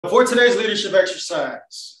For today's leadership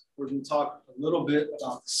exercise, we're going to talk a little bit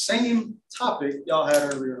about the same topic y'all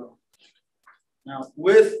had earlier on. Now,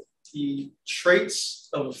 with the traits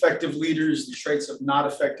of effective leaders, the traits of not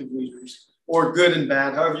effective leaders, or good and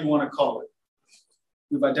bad, however you want to call it,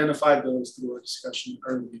 we've identified those through our discussion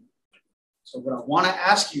earlier. So what I want to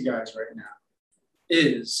ask you guys right now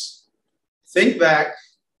is think back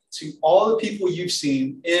to all the people you've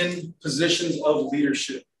seen in positions of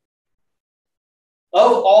leadership.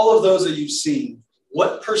 Of all of those that you've seen,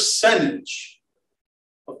 what percentage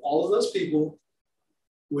of all of those people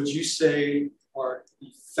would you say are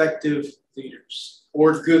effective leaders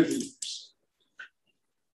or good leaders?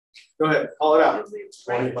 Go ahead, call it out.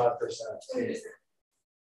 25%.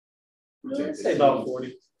 Say about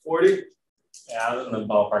 40. 40? Yeah, I was in the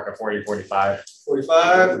ballpark of 40, 45.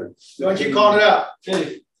 45? You want to keep calling it out?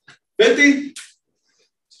 50? 50?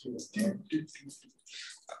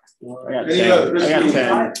 I got 10. I got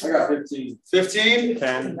 10. I got 15. 15?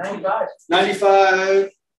 10. 95.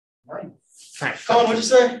 95? Colin, what'd you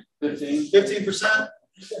say? 15. 15%?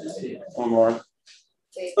 One more.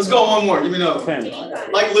 Let's go one more. Give me another. 10.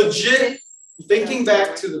 Like legit, thinking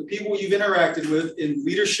back to the people you've interacted with in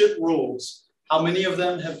leadership roles, how many of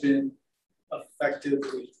them have been effective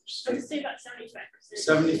leaders? I would say about 75%.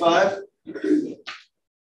 75?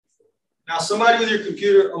 Now, somebody with your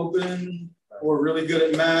computer open or really good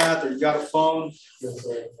at math, or you got a phone,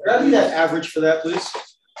 grab me that average for that, please.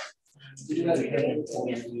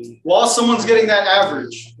 While someone's getting that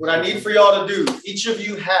average, what I need for y'all to do, each of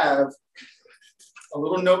you have a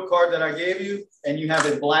little note card that I gave you, and you have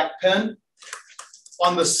a black pen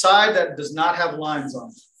on the side that does not have lines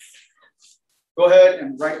on it. Go ahead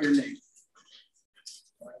and write your name.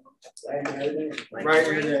 Write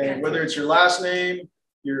your name, whether it's your last name,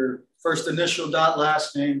 your first initial dot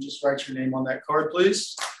last name, just write your name on that card,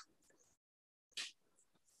 please.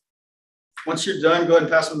 Once you're done, go ahead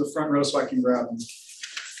and pass them to the front row so I can grab them.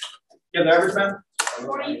 You have the average, man?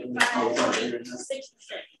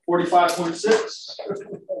 45.6%.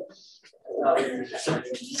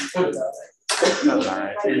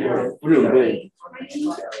 45.6. Real big.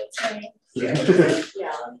 I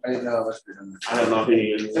didn't know. I don't know if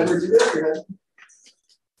he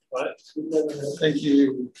What? Thank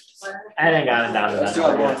you. I didn't got it down to that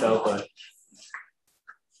number yet, though, but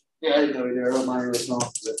Yeah, I didn't know either. I wrote mine really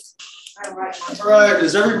small. All right.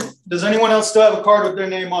 Does anyone else still have a card with their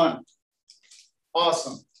name on it?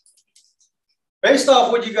 Awesome. Based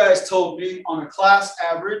off what you guys told me on a class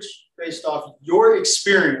average, based off your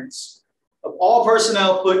experience of all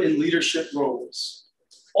personnel put in leadership roles,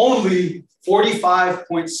 only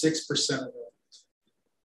 45.6% of them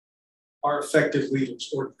are effective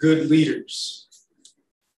leaders or good leaders.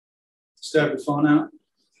 Still have your phone out.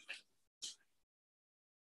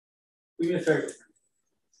 Do me a favor.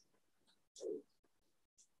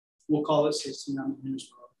 We'll call it 16 on the news.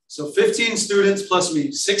 So 15 students plus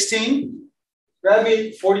me, 16. Grab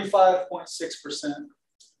me 45.6%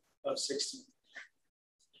 of 16.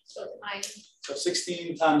 So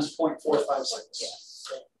 16 times 0.456.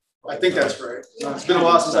 I think that's right. It's been a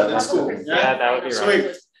while since I've been in school. yeah, that would be right.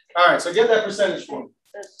 Sweet. All right, so get that percentage for me.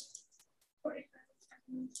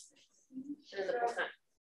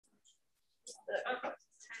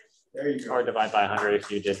 There you go. Or divide by 100 if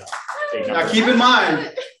you did big Now numbers. keep in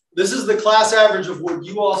mind, this is the class average of what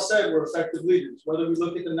you all said were effective leaders, whether we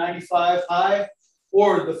look at the 95 high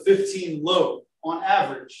or the 15 low. On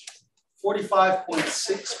average,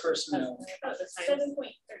 45.6 personnel. 7.3.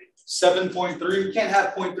 7.3, we can't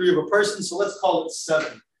have 0.3 of a person, so let's call it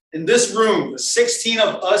 7. In this room, the 16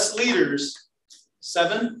 of us leaders,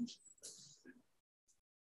 7.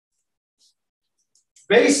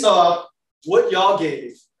 Based off what y'all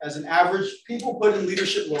gave as an average, people put in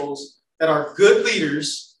leadership roles that are good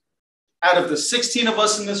leaders, out of the 16 of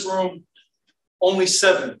us in this room, only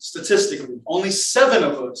 7, statistically, only 7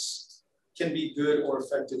 of us can be good or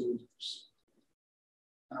effective leaders.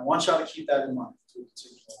 And I want y'all to keep that in mind.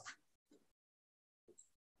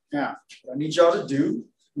 Now, what I need y'all to do,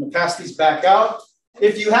 I'm going to pass these back out.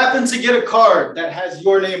 If you happen to get a card that has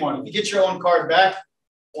your name on it, if you get your own card back, I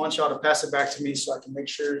want y'all to pass it back to me so I can make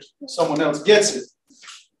sure someone else gets it.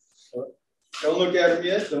 Don't look at them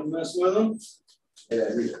yet. Don't mess with them.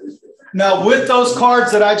 Now, with those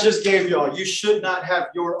cards that I just gave y'all, you should not have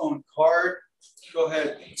your own card. Go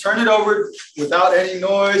ahead. Turn it over without any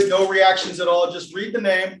noise, no reactions at all. Just read the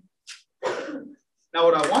name. Now,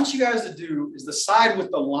 what I want you guys to do is decide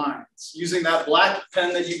with the lines, using that black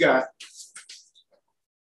pen that you got.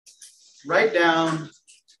 Write down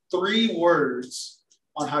 3 words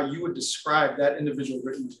on how you would describe that individual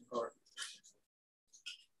written card.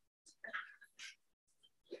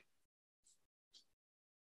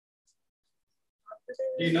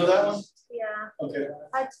 Do you know that one? Yeah. Okay.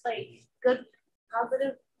 That's like good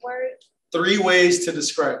positive word. 3 ways to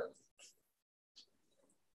describe it.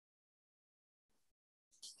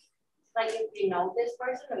 Like if you know this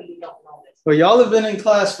person or you don't know this. Well, y'all have been in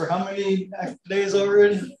class for how many days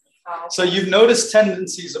already? So you've noticed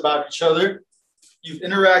tendencies about each other. You've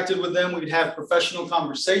interacted with them. We'd have professional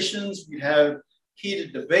conversations. We'd have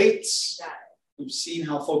heated debates. We've seen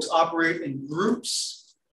how folks operate in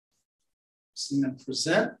groups. Seen them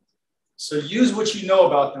present. So use what you know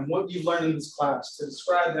about them, what you've learned in this class to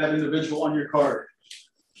describe that individual on your card.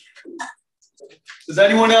 Does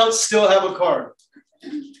anyone else still have a card?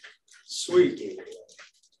 Sweet.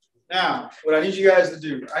 Now, what I need you guys to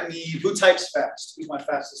do, I need, who types fast? Who's my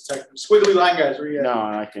fastest typer? Squiggly line guys, where you at? No,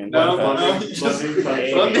 I can't. No, I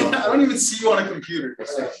don't even see you on a computer. Go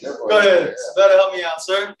ahead. So that'll help me out,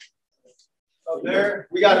 sir. Up there.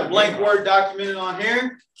 We got a blank Word documented on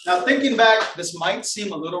here. Now, thinking back, this might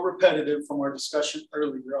seem a little repetitive from our discussion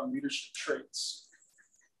earlier on leadership traits.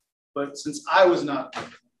 But since I was not,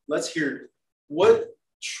 let's hear it. What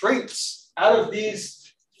traits out of these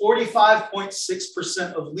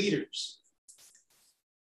 45.6% of leaders,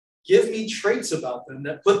 give me traits about them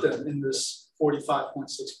that put them in this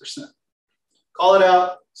 45.6%. Call it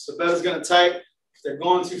out. Sabetta's going to type. If they're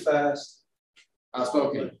going too fast.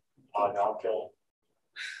 Outspoken. Oh, no, I'll kill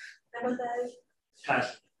him.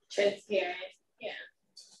 Transparent. Yeah.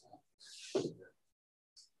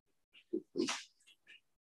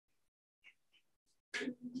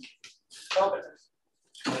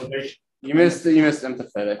 Motivation. You missed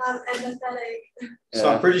empathetic. Empathetic.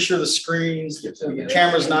 So I'm pretty sure the screens, the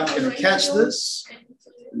camera's not going to catch this.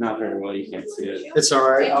 Not very well. You can't see it. It's all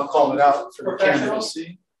right. I'll call it out for the camera to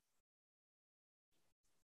see.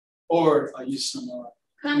 Or I'll use some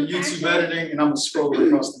YouTube editing, and I'm going to scroll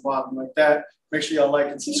across the bottom like that. Make sure y'all like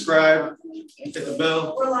and subscribe. Hit the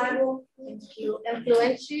bell. Reliable.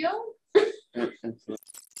 Influential.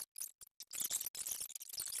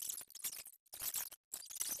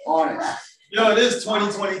 Honest. Yo, it is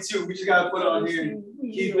 2022. We just got to put it on here.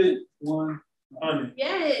 Keep it 100.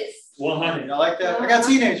 Yes. 100. Y'all like that? I got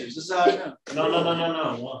teenagers. This is how I know. No.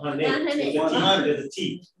 100. 100. 100. There's a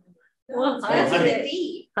T. That's a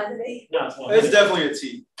D. No, it's 100. It's definitely a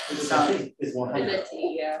T. It's not. It's It's 100. a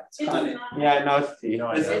T, yeah. It's 100. Yeah, no, it's T. No,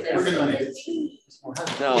 No, I know. We're gonna make it. it's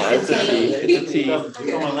a T. It's a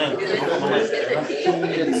T. Come on, Len. Come on,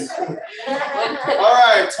 Len. All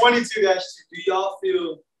right, 22-2. Do y'all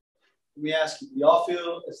feel, let me ask you, do y'all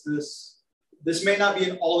feel this may not be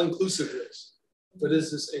an all-inclusive list, but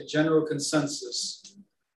is this a general consensus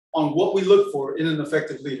on what we look for in an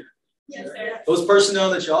effective leader? Yes, sir. Those personnel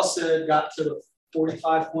that y'all said got to the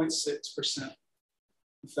 45.6%.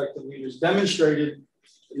 Effective leaders demonstrated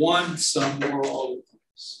one, some, or all of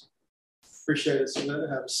these. Appreciate it. So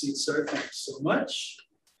have a seat, sir. Thank you so much.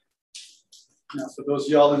 Now, for those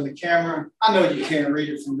of y'all in the camera, I know you can't read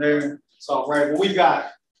it from there. It's all right. But we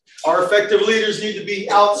got our effective leaders need to be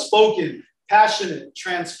outspoken, passionate,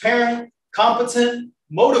 transparent, competent,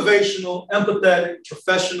 motivational, empathetic,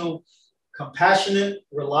 professional, compassionate,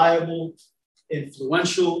 reliable,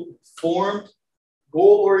 influential, informed,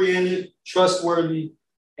 goal-oriented, trustworthy,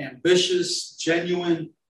 ambitious, genuine,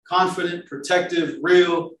 confident, protective,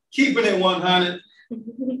 real, keeping it 100,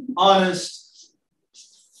 honest.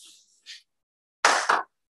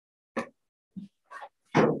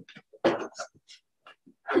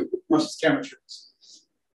 Watch this camera tricks.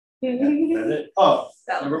 That's it. Oh,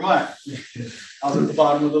 never mind. I was at the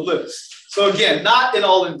bottom of the list. So again, not an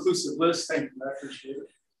all-inclusive list. Thank you, I appreciate it.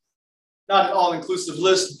 Not an all-inclusive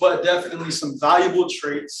list, but definitely some valuable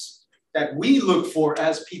traits that we look for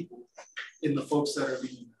as people in the folks that are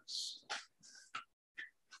leading us.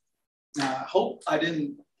 Now, I hope I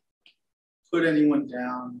didn't put anyone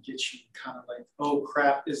down, get you kind of like, oh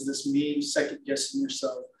crap, is this me? Second guessing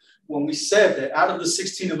yourself. When we said that out of the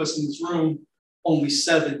 16 of us in this room, only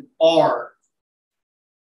 7 are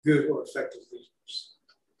good or effective leaders.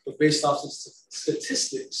 But based off of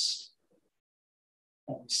statistics,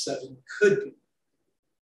 only 7 could be.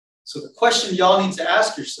 So the question y'all need to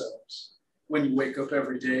ask yourselves when you wake up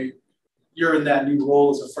every day, you're in that new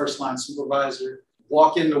role as a first-line supervisor,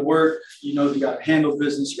 walk into work, you know you got to handle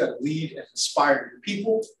business, you got to lead and inspire your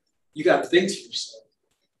people. You got to think to yourself,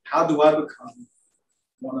 how do I become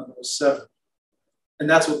one of those 7? And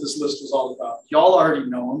that's what this list was all about. Y'all already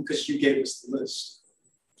know them because you gave us the list.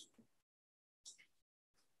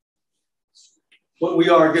 What we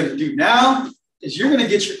are going to do now is you're going to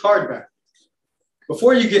get your card back.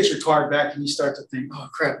 Before you get your card back and you start to think, oh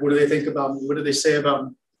crap, what do they think about me? What do they say about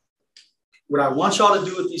me? What I want y'all to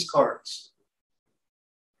do with these cards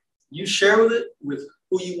You share with it with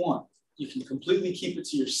who you want. You can completely keep it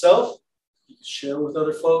to yourself. You can share with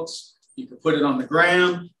other folks. You can put it on the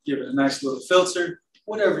gram, give it a nice little filter,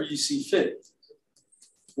 whatever you see fit.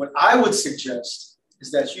 What I would suggest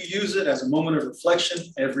is that you use it as a moment of reflection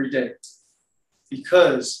every day.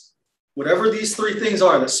 Because whatever these three things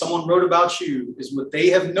are that someone wrote about you is what they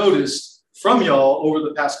have noticed from y'all over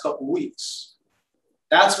the past couple weeks.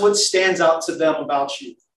 That's what stands out to them about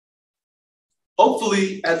you.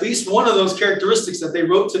 Hopefully, at least one of those characteristics that they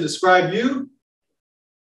wrote to describe you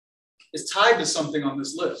is tied to something on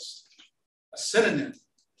this list. A synonym.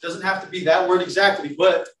 It doesn't have to be that word exactly,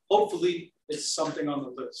 but hopefully it's something on the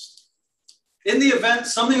list. In the event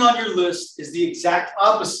something on your list is the exact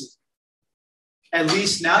opposite, at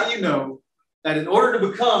least now you know that in order to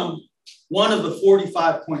become one of the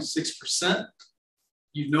 45.6%,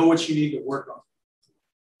 you know what you need to work on.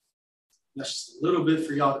 That's just a little bit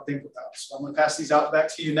for y'all to think about. So I'm going to pass these out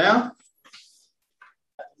back to you now.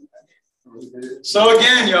 So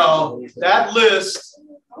again, y'all, that list,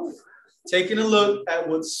 taking a look at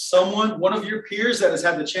what one of your peers that has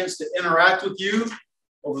had the chance to interact with you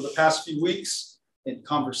over the past few weeks in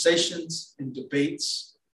conversations, in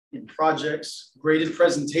debates, in projects, graded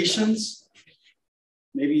presentations,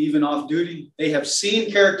 maybe even off duty, they have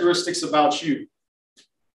seen characteristics about you.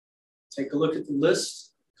 Take a look at the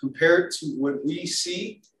list. Compare it to what we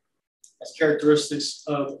see as characteristics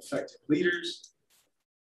of effective leaders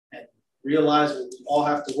and realize what we all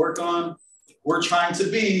have to work on. We're trying to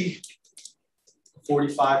be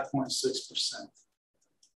 45.6%.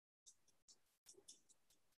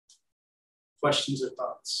 Questions or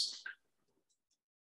thoughts?